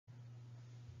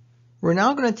We're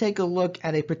now going to take a look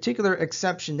at a particular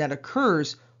exception that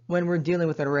occurs when we're dealing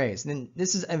with arrays. And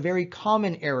this is a very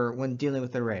common error when dealing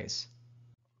with arrays.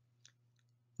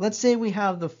 Let's say we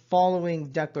have the following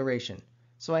declaration.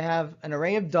 So I have an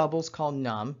array of doubles called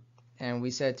num, and we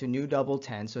set to new double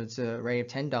 10, so it's an array of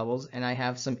 10 doubles, and I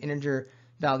have some integer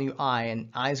value I, and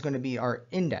I is going to be our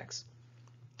index.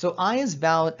 So I is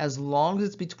valid as long as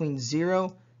it's between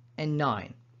 0 and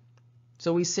 9.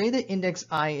 So we say that index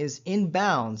I is in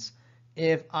bounds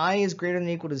if I is greater than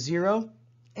or equal to 0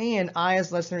 and I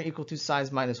is less than or equal to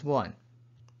size minus 1.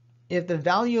 If the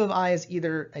value of I is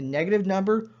either a negative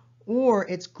number or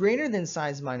it's greater than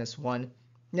size minus 1,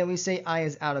 then we say I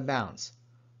is out of bounds.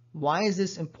 Why is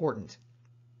this important?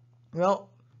 Well,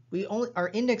 our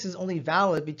index is only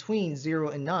valid between 0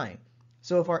 and 9.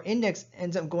 So if our index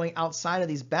ends up going outside of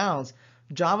these bounds,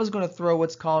 Java is going to throw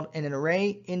what's called an array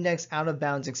index out of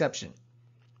bounds exception.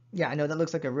 Yeah, I know that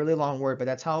looks like a really long word, but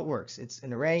that's how it works. It's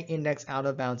an array index out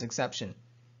of bounds exception.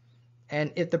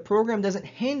 And if the program doesn't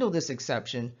handle this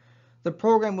exception, the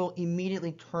program will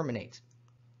immediately terminate.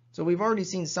 So we've already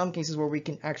seen some cases where we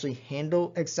can actually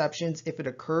handle exceptions if it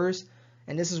occurs.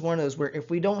 And this is one of those where if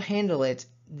we don't handle it,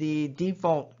 the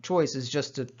default choice is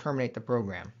just to terminate the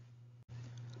program.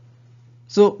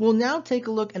 So we'll now take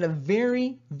a look at a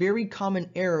very, very common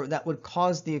error that would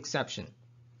cause the exception.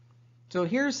 So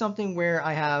here's something where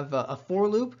I have a for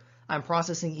loop. I'm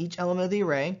processing each element of the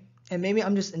array, and maybe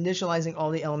I'm just initializing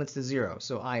all the elements to 0.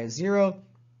 So I is 0,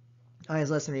 I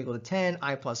is less than or equal to 10,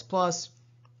 I plus plus,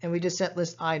 and we just set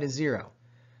list I to 0.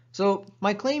 So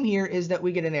my claim here is that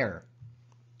we get an error.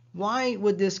 Why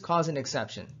would this cause an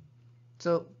exception?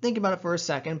 So think about it for a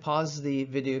second, pause the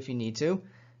video if you need to,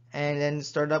 and then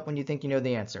start it up when you think you know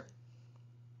the answer.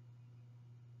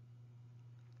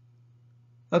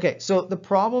 Okay, so the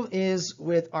problem is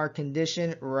with our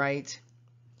condition right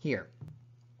here.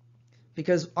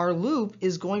 Because our loop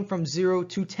is going from 0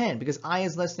 to 10, because I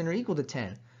is less than or equal to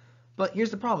 10. But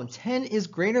here's the problem, 10 is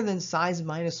greater than size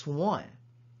minus 1.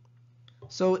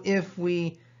 So if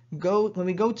when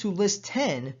we go to list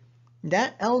 10,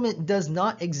 that element does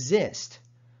not exist.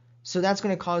 So that's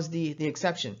going to cause the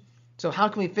exception. So how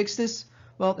can we fix this?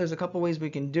 Well, there's a couple ways we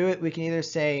can do it. We can either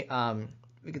say,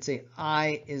 we could say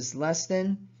I is less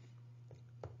than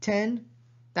 10.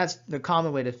 That's the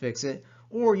common way to fix it.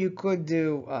 Or you could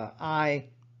do I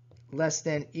less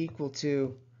than equal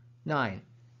to 9.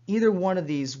 Either one of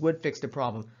these would fix the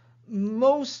problem.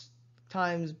 Most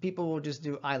times people will just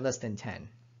do I less than 10.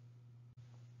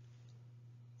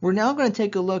 We're now going to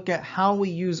take a look at how we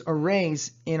use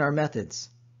arrays in our methods.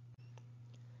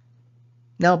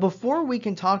 Now, before we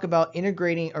can talk about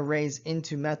integrating arrays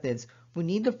into methods, we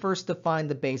need to first define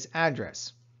the base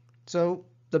address. So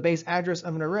the base address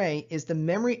of an array is the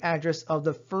memory address of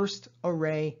the first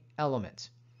array element.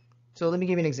 So let me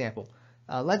give you an example.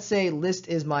 Let's say list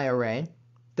is my array.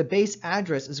 The base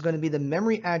address is going to be the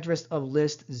memory address of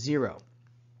list 0.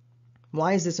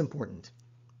 Why is this important?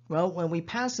 Well, when we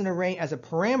pass an array as a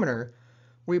parameter,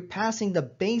 we're passing the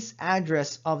base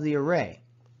address of the array,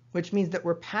 which means that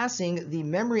we're passing the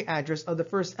memory address of the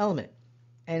first element.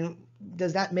 And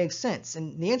does that make sense?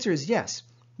 And the answer is yes,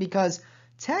 because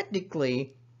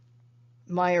technically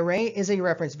my array is a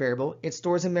reference variable. It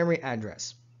stores a memory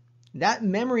address. That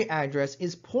memory address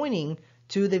is pointing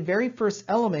to the very first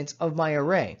element of my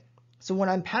array. So when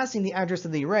I'm passing the address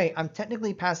of the array, I'm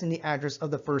technically passing the address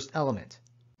of the first element.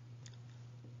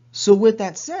 So with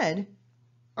that said,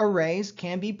 arrays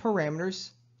can be parameters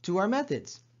to our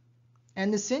methods.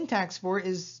 And the syntax for it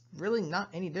is really not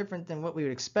any different than what we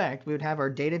would expect. We would have our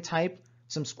data type,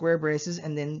 some square braces,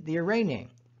 and then the array name.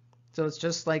 So it's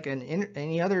just like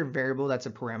any other variable that's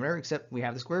a parameter, except we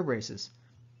have the square braces.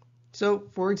 So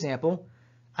for example,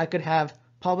 I could have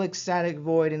public static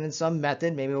void and then some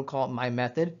method, maybe we'll call it my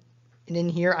method. And in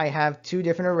here I have two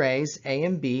different arrays, A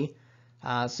and B.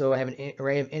 So I have an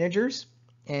array of integers,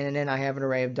 and then I have an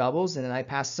array of doubles, and then I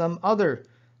pass some other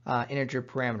integer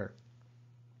parameter.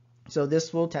 So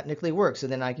this will technically work. So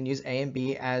then I can use A and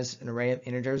B as an array of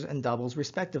integers and doubles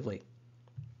respectively.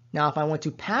 Now if I want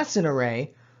to pass an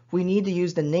array, we need to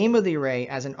use the name of the array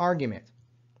as an argument.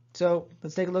 So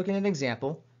let's take a look at an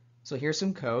example. So here's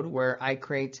some code where I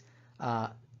create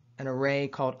an array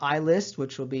called iList,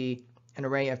 which will be an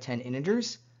array of 10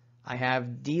 integers. I have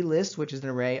dlist, which is an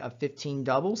array of 15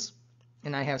 doubles.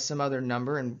 And I have some other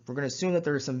number, and we're going to assume that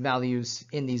there are some values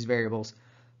in these variables.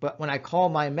 But when I call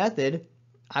my method,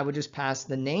 I would just pass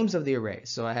the names of the array.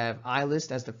 So I have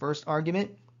iList as the first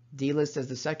argument, dlist as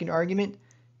the second argument,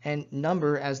 and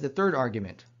number as the third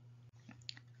argument.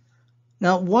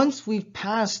 Now, once we've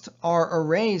passed our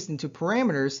arrays into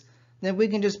parameters, then we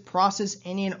can just process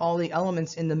any and all the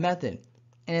elements in the method.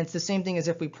 And it's the same thing as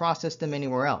if we process them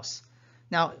anywhere else.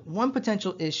 Now, one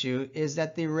potential issue is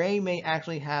that the array may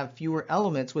actually have fewer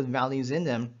elements with values in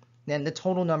them than the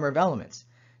total number of elements.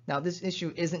 Now, this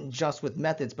issue isn't just with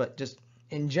methods, but just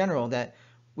in general, that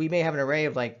we may have an array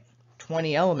of like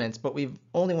 20 elements, but we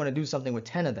only want to do something with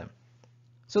 10 of them.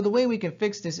 So the way we can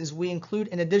fix this is we include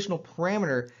an additional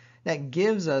parameter that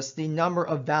gives us the number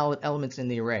of valid elements in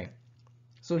the array.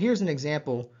 So here's an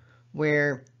example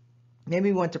where maybe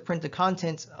we want to print the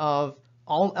contents of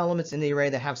all elements in the array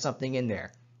that have something in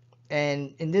there.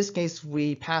 And in this case,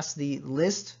 we pass the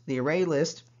list, the array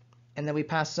list, and then we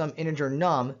pass some integer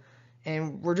num.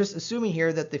 And we're just assuming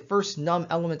here that the first num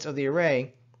elements of the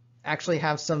array actually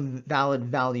have some valid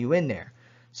value in there.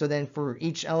 So then for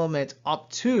each element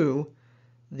up to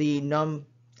the num,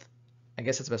 I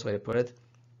guess that's the best way to put it,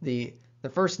 the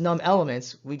first num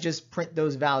elements, we just print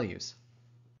those values.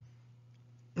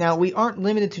 Now, we aren't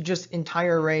limited to just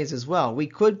entire arrays as well. We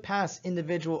could pass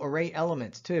individual array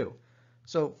elements too.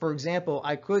 So for example,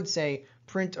 I could say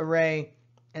print array,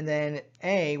 and then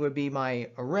A would be my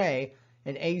array,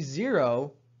 and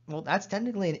A0, well, that's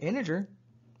technically an integer.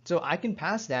 So I can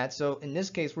pass that. So in this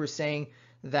case, we're saying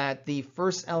that the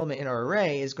first element in our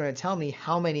array is going to tell me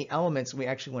how many elements we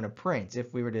actually want to print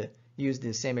if we were to use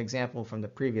the same example from the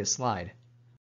previous slide.